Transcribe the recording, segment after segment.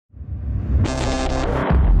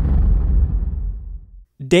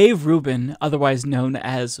Dave Rubin, otherwise known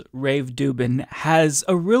as Rave Dubin, has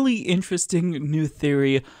a really interesting new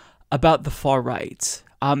theory about the far right.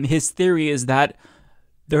 His theory is that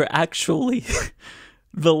they're actually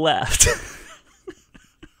the left.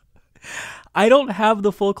 I don't have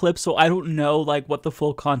the full clip, so I don't know like what the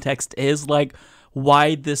full context is, like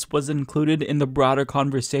why this was included in the broader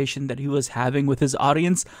conversation that he was having with his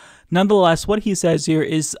audience. Nonetheless, what he says here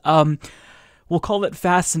is, we'll call it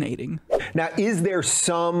fascinating. Now, is there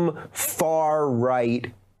some far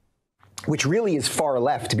right, which really is far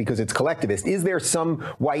left because it's collectivist, is there some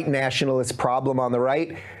white nationalist problem on the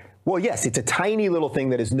right? Well, yes, it's a tiny little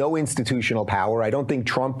thing that has no institutional power. I don't think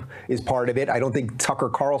Trump is part of it. I don't think Tucker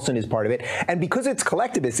Carlson is part of it. And because it's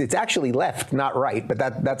collectivist, it's actually left, not right. But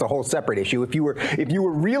that's a whole separate issue. If you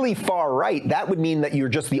were really far right, that would mean that you're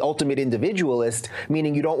just the ultimate individualist,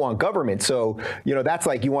 meaning you don't want government. So, you know, that's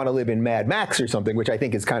like you want to live in Mad Max or something, which I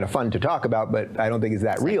think is kind of fun to talk about, but I don't think is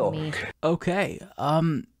that real. Okay.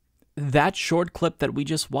 That short clip that we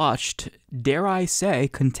just watched, dare I say,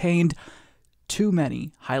 contained too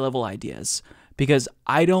many high-level ideas, because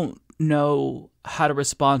I don't know how to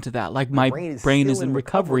respond to that. Like, my brain is in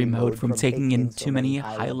recovery mode from taking in too many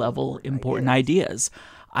high-level important ideas.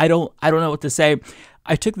 I don't know what to say.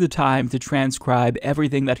 I took the time to transcribe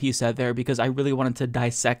everything that he said there because I really wanted to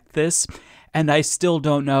dissect this, and I still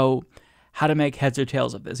don't know how to make heads or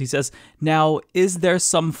tails of this. He says, now, is there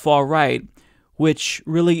some far right which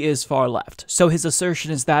really is far left? So his assertion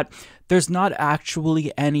is that there's not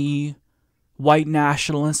actually any white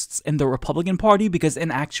nationalists in the Republican Party, because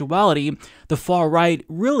in actuality, the far right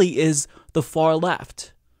really is the far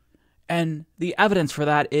left. And the evidence for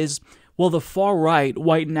that is, well, the far right,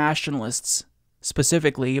 white nationalists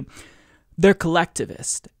specifically, they're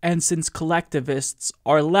collectivist. And since collectivists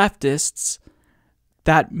are leftists,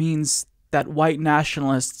 that means that white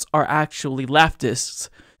nationalists are actually leftists.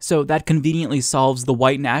 So that conveniently solves the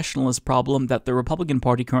white nationalist problem that the Republican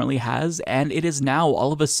Party currently has, and it is now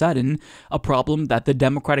all of a sudden a problem that the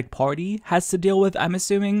Democratic Party has to deal with, I'm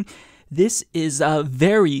assuming. This is a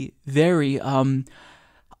very, very,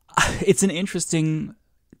 it's an interesting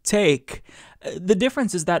take. The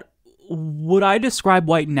difference is that, would I describe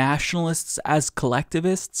white nationalists as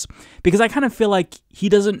collectivists? Because I kind of feel like he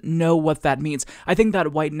doesn't know what that means. I think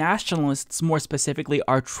that white nationalists, more specifically,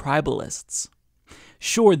 are tribalists.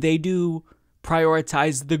 Sure, they do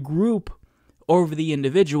prioritize the group over the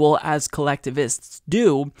individual as collectivists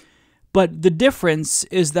do, but the difference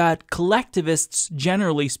is that collectivists,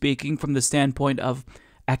 generally speaking, from the standpoint of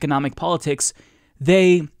economic politics,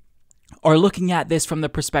 they are looking at this from the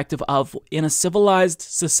perspective of, in a civilized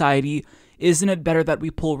society, isn't it better that we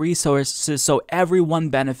pool resources so everyone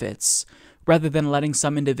benefits, rather than letting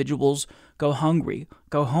some individuals go hungry,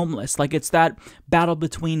 go homeless? Like, it's that battle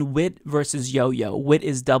between wit versus yo-yo. Wit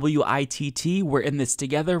is W-I-T-T, we're in this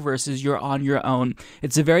together, versus you're on your own.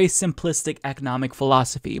 It's a very simplistic economic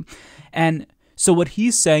philosophy. And so what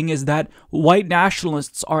he's saying is that white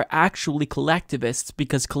nationalists are actually collectivists,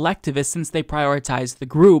 because collectivists, since they prioritize the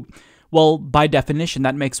group, well, by definition,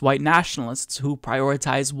 that makes white nationalists who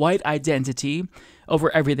prioritize white identity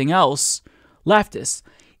over everything else leftists.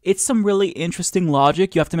 It's some really interesting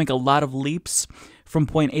logic. You have to make a lot of leaps from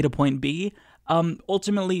point A to point B.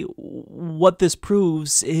 Ultimately, what this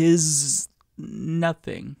proves is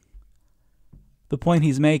nothing. The point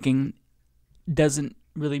he's making doesn't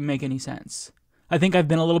really make any sense. I think I've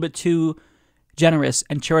been a little bit too generous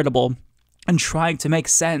and charitable in trying to make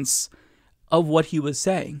sense of what he was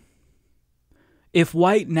saying. If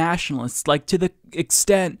white nationalists, like, to the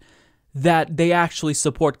extent that they actually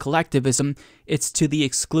support collectivism, it's to the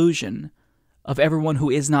exclusion of everyone who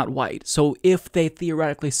is not white. So if they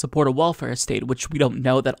theoretically support a welfare state, which we don't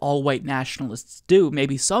know that all white nationalists do,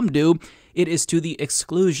 maybe some do, it is to the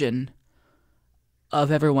exclusion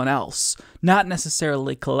of everyone else, not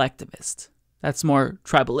necessarily collectivist. That's more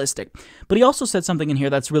tribalistic. But he also said something in here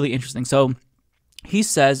that's really interesting. So he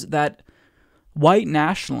says that white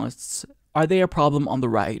nationalists, are they a problem on the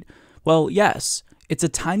right? Well, yes. It's a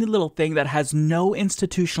tiny little thing that has no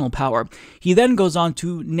institutional power. He then goes on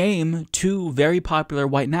to name two very popular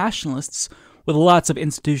white nationalists with lots of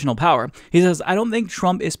institutional power. He says, I don't think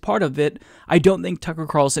Trump is part of it. I don't think Tucker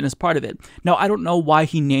Carlson is part of it. Now, I don't know why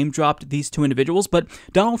he name-dropped these two individuals, but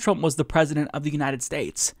Donald Trump was the president of the United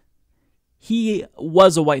States. He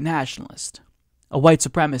was a white nationalist, a white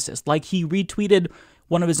supremacist. Like, he retweeted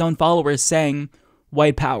one of his own followers saying,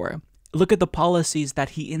 white power. Look at the policies that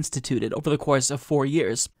he instituted over the course of 4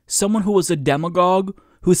 years. Someone who was a demagogue,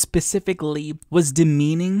 who specifically was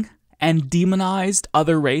demeaning and demonized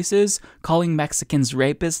other races, calling Mexicans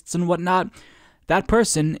rapists and whatnot, that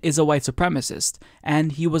person is a white supremacist,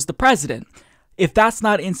 and he was the president. If that's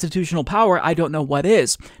not institutional power, I don't know what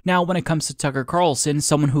is. Now, when it comes to Tucker Carlson,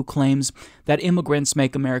 someone who claims that immigrants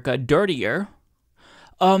make America dirtier,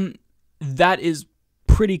 that is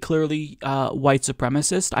pretty clearly white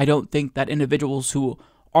supremacist. I don't think that individuals who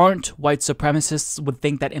aren't white supremacists would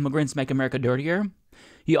think that immigrants make America dirtier.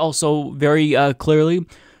 He also very clearly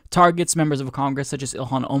targets members of Congress such as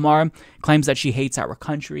Ilhan Omar, claims that she hates our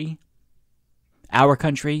country,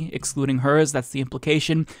 excluding hers. That's the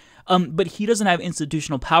implication. But he doesn't have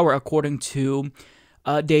institutional power, according to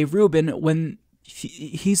Dave Rubin, when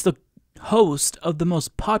he's the host of the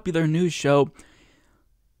most popular news show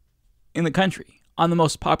in the country, on the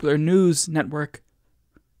most popular news network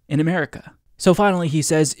in America. So finally, he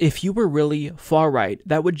says, if you were really far right,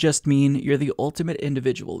 that would just mean you're the ultimate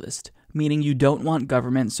individualist, meaning you don't want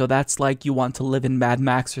government, so that's like you want to live in Mad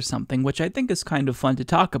Max or something, which I think is kind of fun to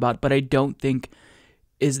talk about, but I don't think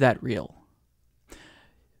is that real.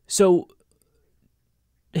 So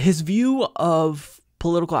his view of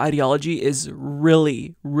political ideology is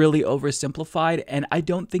really, really oversimplified, and I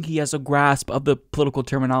don't think he has a grasp of the political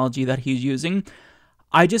terminology that he's using.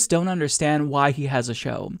 I just don't understand why he has a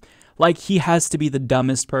show. Like, he has to be the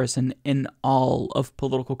dumbest person in all of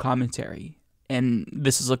political commentary. And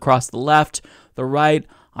this is across the left, the right.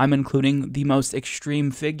 I'm including the most extreme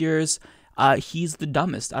figures. He's the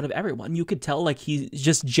dumbest out of everyone. You could tell, like, he's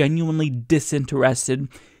just genuinely disinterested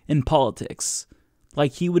in politics.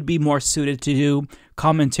 Like, he would be more suited to do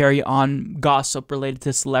commentary on gossip related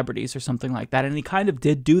to celebrities or something like that. And he kind of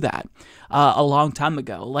did do that a long time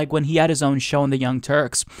ago. Like, when he had his own show on the Young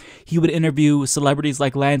Turks, he would interview celebrities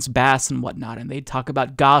like Lance Bass and whatnot, and they'd talk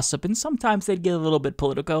about gossip, and sometimes they'd get a little bit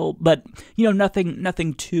political, but, you know,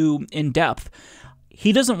 nothing too in-depth.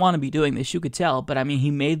 He doesn't want to be doing this, you could tell, but I mean,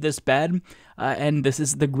 he made this bed, and this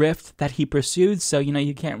is the grift that he pursued, so, you know,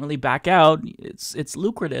 you can't really back out. It's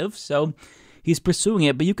lucrative, so he's pursuing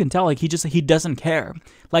it, but you can tell, like, he doesn't care.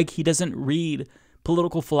 Like, he doesn't read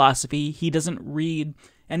political philosophy. He doesn't read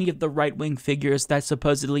any of the right-wing figures that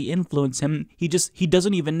supposedly influence him. He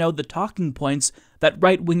doesn't even know the talking points that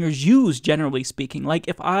right-wingers use, generally speaking. Like,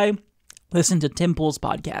 if I listen to Tim Pool's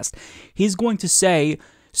podcast, he's going to say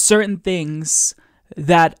certain things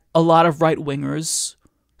that a lot of right-wingers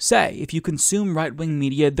say. If you consume right-wing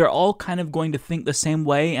media, they're all kind of going to think the same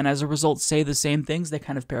way, and as a result say the same things. They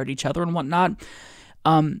kind of parrot each other and whatnot.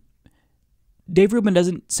 Dave Rubin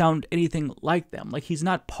doesn't sound anything like them. Like, he's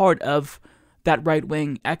not part of that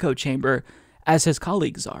right-wing echo chamber as his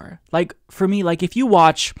colleagues are. Like, for me, like, if you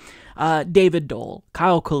watch David Dole,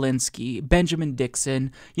 Kyle Kulinski, Benjamin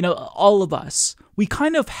Dixon, you know, all of us, we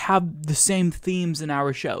kind of have the same themes in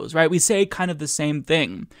our shows, right? We say kind of the same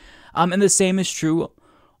thing. And the same is true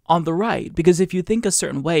on the right, because if you think a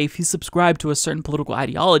certain way, if you subscribe to a certain political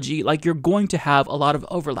ideology, like, you're going to have a lot of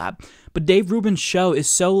overlap. But Dave Rubin's show is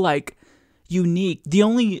so, like, unique. The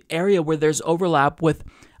only area where there's overlap with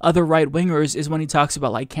other right-wingers is when he talks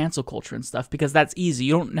about, like, cancel culture and stuff, because that's easy.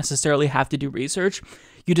 You don't necessarily have to do research.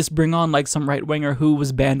 You just bring on, like, some right-winger who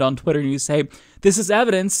was banned on Twitter, and you say, this is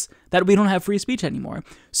evidence that we don't have free speech anymore.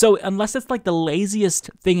 So unless it's, like, the laziest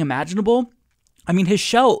thing imaginable, I mean, his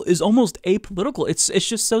show is almost apolitical. It's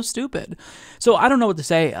just so stupid. So I don't know what to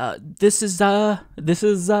say. This is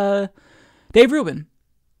Dave Rubin,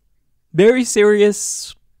 very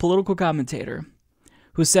serious political commentator,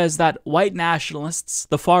 who says that white nationalists,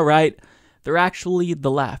 the far right, they're actually the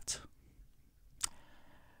left.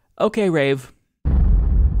 Okay, Rave.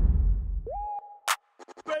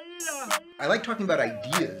 I like talking about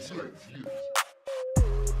ideas.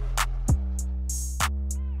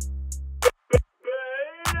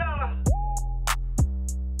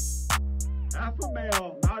 Alpha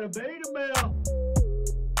male, not a beta male.